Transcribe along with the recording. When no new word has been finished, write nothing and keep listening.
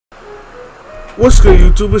What's good,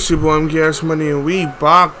 YouTube? It's your boy I'm Cash Money and we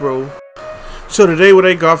back, bro. So today what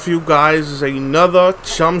I got for you guys is another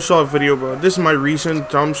Jumpshot video, bro. This is my recent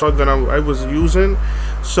Jumpshot that I was using.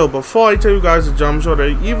 So before I tell you guys the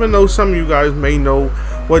Jumpshot, even though some of you guys may know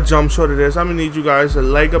what Jumpshot it is, I'm gonna need you guys to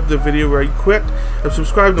like up the video right quick and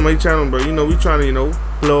subscribe to my channel, bro. You know, we trying to,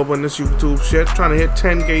 blow up on this YouTube shit. Trying to hit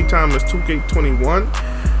 10K time as 2K21.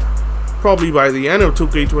 Probably by the end of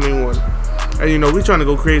 2K21. And we trying to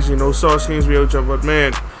go crazy, source games we out, but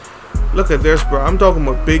man, look at this, bro. I'm talking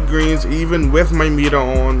about big greens even with my meter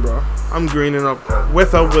on, bro. I'm greening up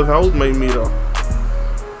without my meter.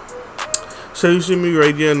 So you see me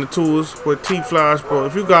right here in the tools with T-Flash, bro.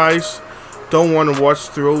 If you guys don't want to watch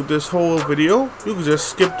through this whole video, you can just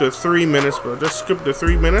skip the 3 minutes, bro. Just skip the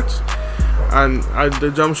 3 minutes and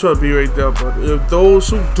the jump shot be right there. But if those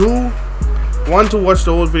who do want to watch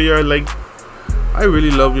the whole video, I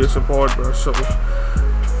really love your support, bro. So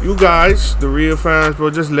you guys, the real fans, bro,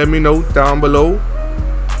 just let me know down below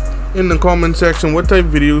in the comment section what type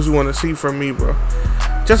of videos you want to see from me, bro.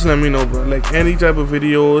 Just let me know, bro. Like any type of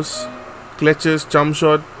videos, glitches, jump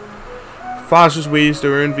shot, fastest ways to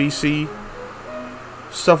earn VC,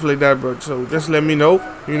 stuff like that, bro. So just let me know.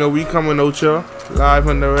 We coming out here live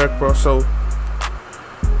and direct, bro. So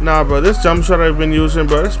nah, bro, this jump shot I've been using,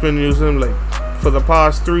 bro, it's been using for the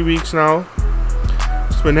past 3 weeks now.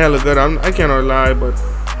 It's been hella good. I cannot lie, but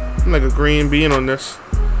I'm like a green bean on this,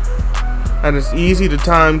 and it's easy to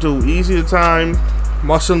time too. Easy to time.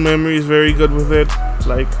 Muscle memory is very good with it.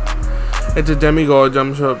 It's a demigod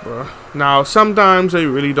jump shot, bro. Now sometimes I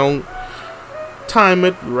really don't time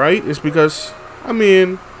it right. It's because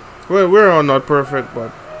we're all not perfect,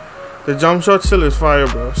 but the jump shot still is fire,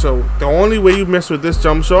 bro. So the only way you mess with this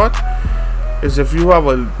jump shot is if you have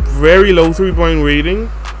a very low 3-point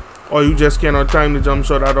rating, or you just cannot time the jump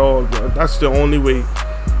shot at all, bro. That's the only way.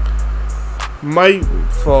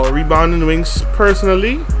 For rebounding wings,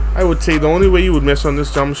 personally, I would say the only way you would miss on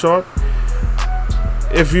this jump shot,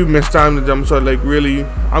 if you mistime the jump shot, really,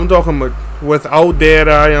 I'm talking about without dead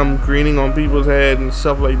eye, I'm greening on people's head and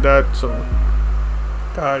stuff like that. So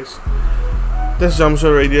guys, this jump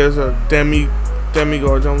shot right here is a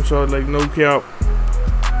demigod jump shot, no cap.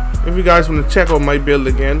 If you guys want to check out my build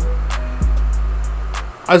again,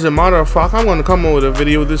 as a matter of fact, I'm going to come out with a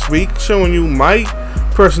video this week showing you my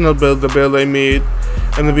personal build, the build I made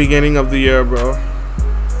in the beginning of the year, bro.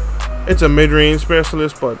 It's a mid-range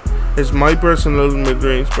specialist, but it's my personal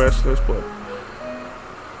mid-range specialist. But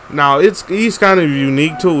now he's kind of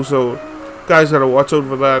unique too, so guys gotta watch out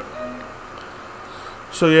for that.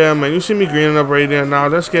 So yeah, man, you see me greening up right there. Now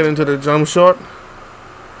let's get into the jump shot.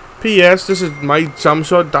 P.S. This is my jump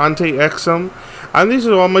shot, Dante XM. And these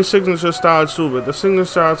are all my signature styles too, but the signature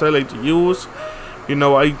styles I like to use,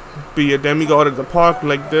 I be a demigod at the park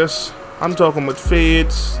like this. I'm talking with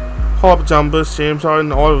fades, hop jumpers, James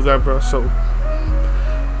Harden, all of that, bro. So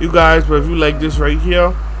you guys, but if you like this right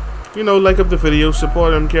here, like up the video,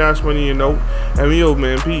 support them, Cash Money, and we out,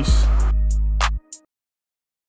 man. Peace.